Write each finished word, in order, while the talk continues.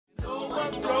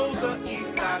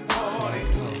not party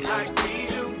like we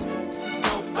do.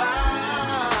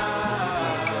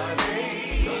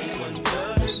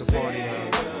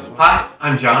 Hi,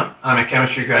 I'm John. I'm a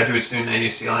chemistry graduate student at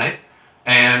UCLA,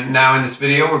 and now in this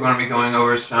video we're going to be going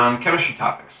over some chemistry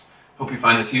topics. Hope you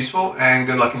find this useful, and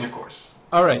good luck in your course.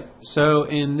 Alright, so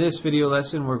in this video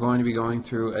lesson we're going to be going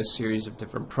through a series of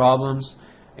different problems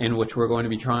in which we're going to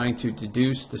be trying to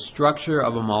deduce the structure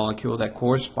of a molecule that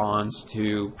corresponds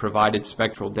to provided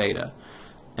spectral data.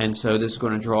 And so this is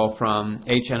going to draw from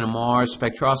HNMR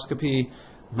spectroscopy,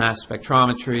 mass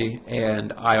spectrometry,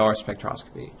 and IR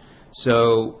spectroscopy.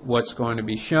 So what's going to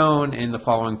be shown in the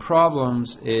following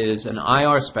problems is an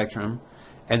IR spectrum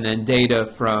and then data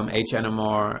from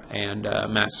HNMR and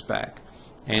mass spec.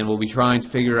 And we'll be trying to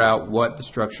figure out what the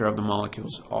structure of the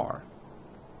molecules are.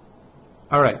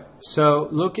 Alright, so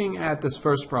looking at this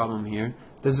first problem here,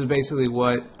 this is basically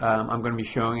what I'm going to be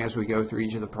showing as we go through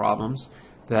each of the problems.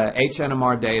 The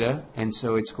HNMR data, and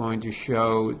so it's going to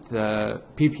show the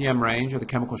ppm range or the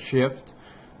chemical shift,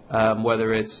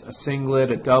 whether it's a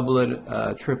singlet, a doublet,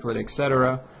 a triplet,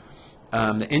 etc.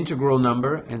 The integral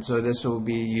number, and so this will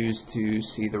be used to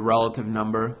see the relative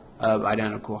number of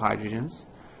identical hydrogens.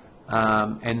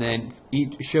 And then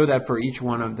show that for each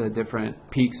one of the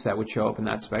different peaks that would show up in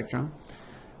that spectrum.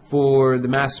 For the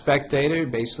mass spec data,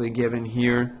 basically given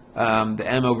here the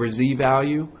m over z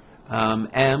value,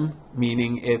 m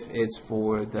meaning if it's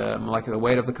for the molecular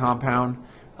weight of the compound,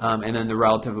 and then the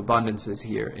relative abundances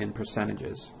here in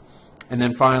percentages. And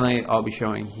then finally, I'll be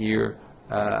showing here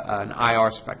an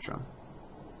IR spectrum.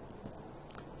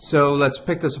 So let's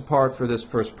pick this apart for this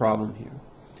first problem here.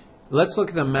 Let's look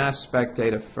at the mass spec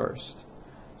data first.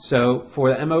 So for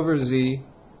the m over z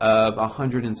of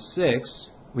 106,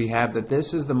 we have that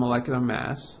this is the molecular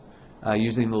mass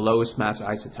using the lowest mass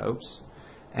isotopes.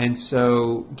 And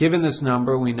so given this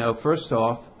number, we know first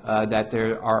off that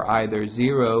there are either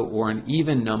 0 or an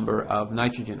even number of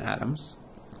nitrogen atoms.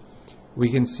 We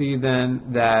can see then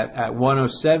that at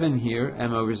 107 here,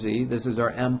 m over z, this is our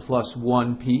m plus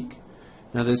 1 peak.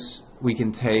 Now this, we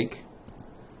can take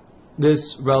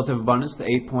this relative abundance, the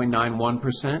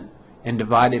 8.91%, and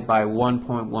divide it by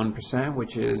 1.1%,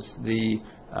 which is the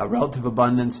relative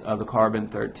abundance of the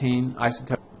carbon-13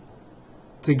 isotope,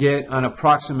 to get an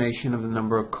approximation of the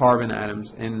number of carbon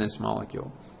atoms in this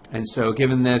molecule. And so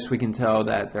given this, we can tell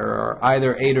that there are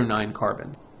either 8 or 9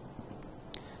 carbons.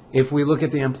 If we look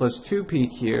at the m plus 2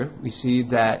 peak here, we see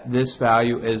that this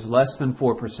value is less than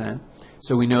 4%.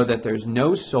 So we know that there's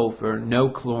no sulfur, no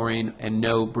chlorine, and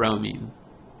no bromine.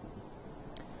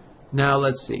 Now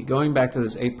let's see, going back to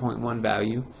this 8.1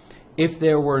 value, if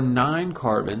there were 9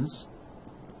 carbons,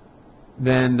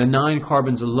 then the 9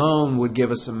 carbons alone would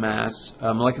give us a mass,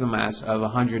 a molecular mass of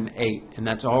 108, and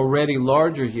that's already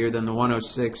larger here than the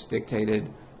 106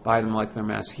 dictated by the molecular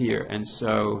mass here, and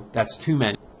so that's too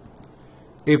many.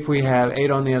 If we have 8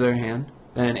 on the other hand,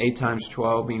 then 8 times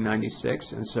 12 being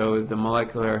 96, and so the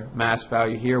molecular mass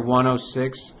value here,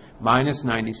 106 minus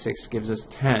 96, gives us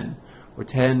 10, or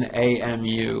 10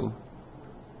 AMU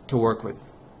to work with.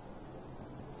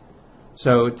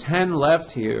 So 10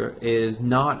 left here is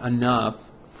not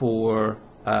enough for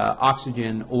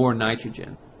oxygen or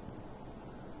nitrogen.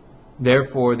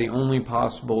 Therefore, the only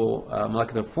possible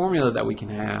molecular formula that we can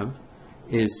have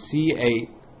is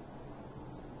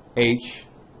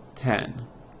C8H10.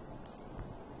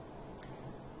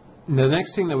 The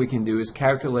next thing that we can do is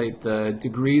calculate the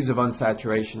degrees of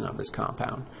unsaturation of this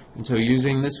compound. And so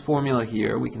using this formula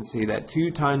here, we can see that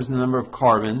 2 times the number of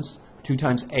carbons, 2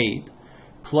 times 8,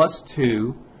 plus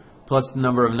 2, plus the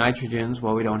number of nitrogens,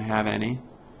 well, we don't have any,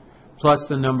 plus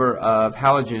the number of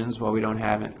halogens, well, we don't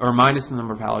have it, or minus the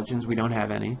number of halogens, we don't have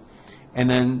any, and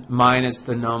then minus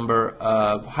the number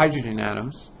of hydrogen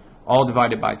atoms, all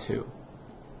divided by 2.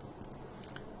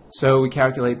 So we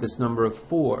calculate this number of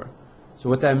 4. So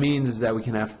what that means is that we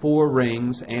can have 4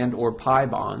 rings and or pi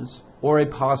bonds, or a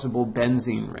possible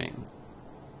benzene ring.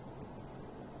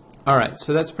 Alright,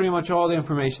 so that's pretty much all the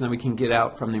information that we can get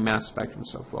out from the mass spectrum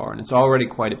so far, and it's already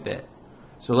quite a bit.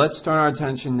 So let's turn our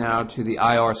attention now to the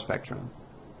IR spectrum.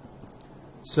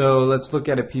 So let's look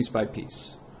at it piece by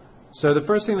piece. So the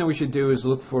first thing that we should do is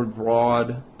look for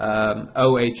broad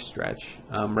OH stretch,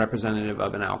 representative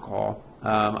of an alcohol.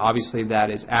 Obviously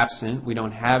that is absent. We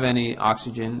don't have any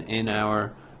oxygen in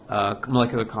our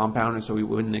molecular compound, and so we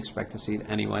wouldn't expect to see it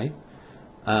anyway.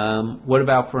 What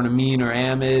about for an amine or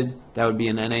amide? That would be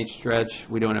an NH stretch.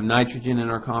 We don't have nitrogen in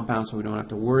our compound, so we don't have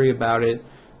to worry about it.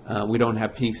 We don't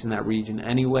have peaks in that region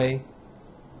anyway.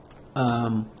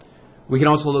 We can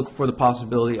also look for the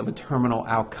possibility of a terminal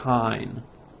alkyne.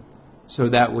 So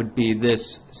that would be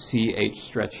this CH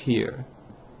stretch here.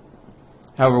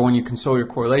 However, when you consult your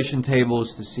correlation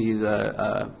tables to see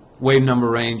the wave number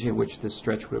range in which this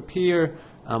stretch would appear,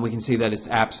 we can see that it's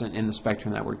absent in the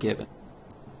spectrum that we're given.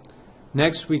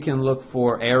 Next, we can look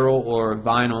for aryl or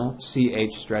vinyl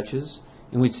CH stretches,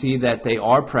 and we see that they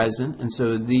are present, and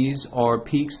so these are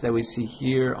peaks that we see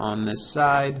here on this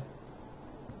side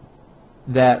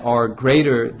that are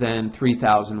greater than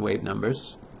 3,000 wave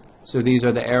numbers. So these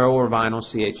are the aryl or vinyl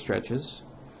CH stretches.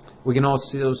 We can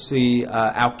also see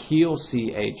alkyl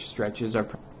CH stretches are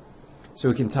present. So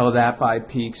we can tell that by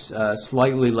peaks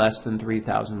slightly less than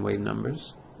 3,000 wave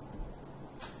numbers.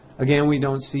 Again, we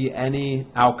don't see any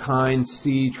alkyne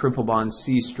C triple bond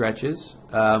C stretches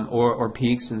or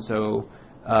peaks, and so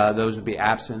those would be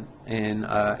absent in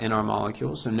our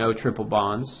molecule, so no triple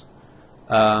bonds.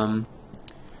 But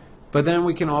then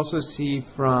we can also see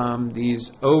from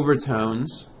these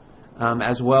overtones,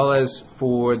 as well as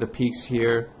for the peaks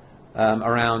here,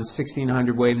 around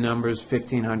 1,600 wave numbers,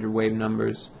 1,500 wave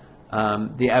numbers,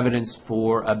 the evidence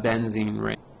for a benzene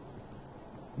ring.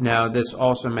 Now, this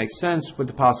also makes sense with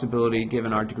the possibility,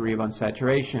 given our degree of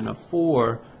unsaturation of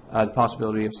 4, the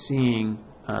possibility of seeing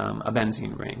a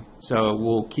benzene ring. So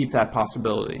we'll keep that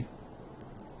possibility.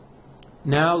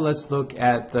 Now let's look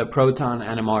at the proton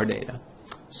NMR data.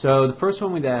 So the first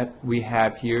one that we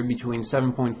have here between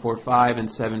 7.45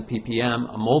 and 7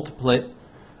 ppm, a multiplet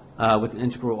with an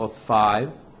integral of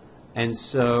 5. And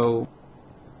so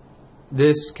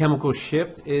this chemical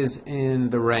shift is in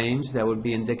the range that would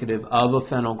be indicative of a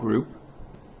phenyl group,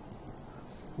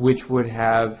 which would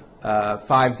have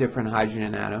 5 different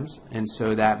hydrogen atoms, and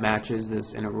so that matches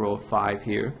this integral of 5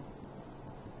 here.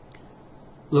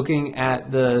 Looking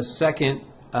at the second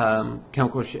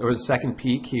chemical or the second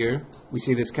peak here, we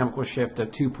see this chemical shift of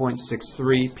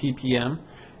 2.63 ppm,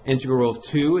 integral of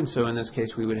 2, and so in this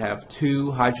case we would have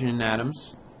 2 hydrogen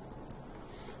atoms.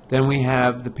 Then we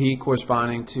have the peak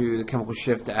corresponding to the chemical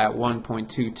shift at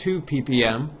 1.22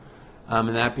 ppm, and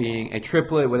that being a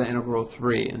triplet with an integral of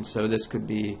 3, and so this could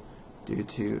be due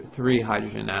to 3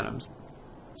 hydrogen atoms.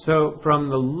 So from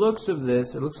the looks of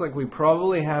this, it looks like we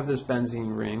probably have this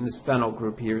benzene ring, this phenyl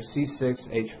group here,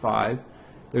 C6H5.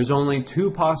 There's only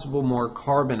 2 possible more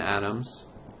carbon atoms,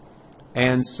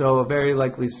 and so a very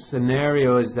likely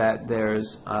scenario is that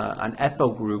there's an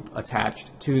ethyl group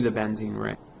attached to the benzene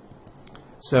ring.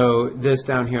 So this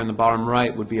down here on the bottom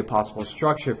right would be a possible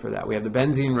structure for that. We have the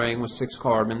benzene ring with 6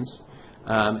 carbons,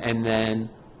 and then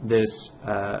this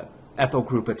ethyl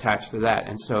group attached to that.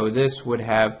 And so this would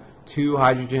have 2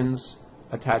 hydrogens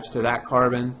attached to that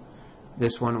carbon.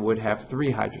 This one would have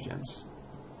 3 hydrogens.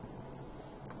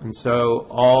 And so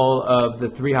all of the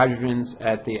 3 hydrogens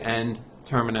at the end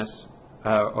terminus,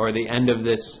 or the end of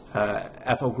this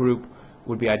ethyl group,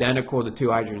 would be identical. The 2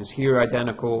 hydrogens here are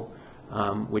identical,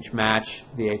 which match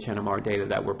the HNMR data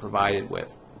that we're provided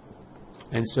with.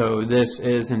 And so this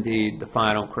is indeed the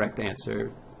final correct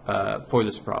answer for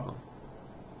this problem.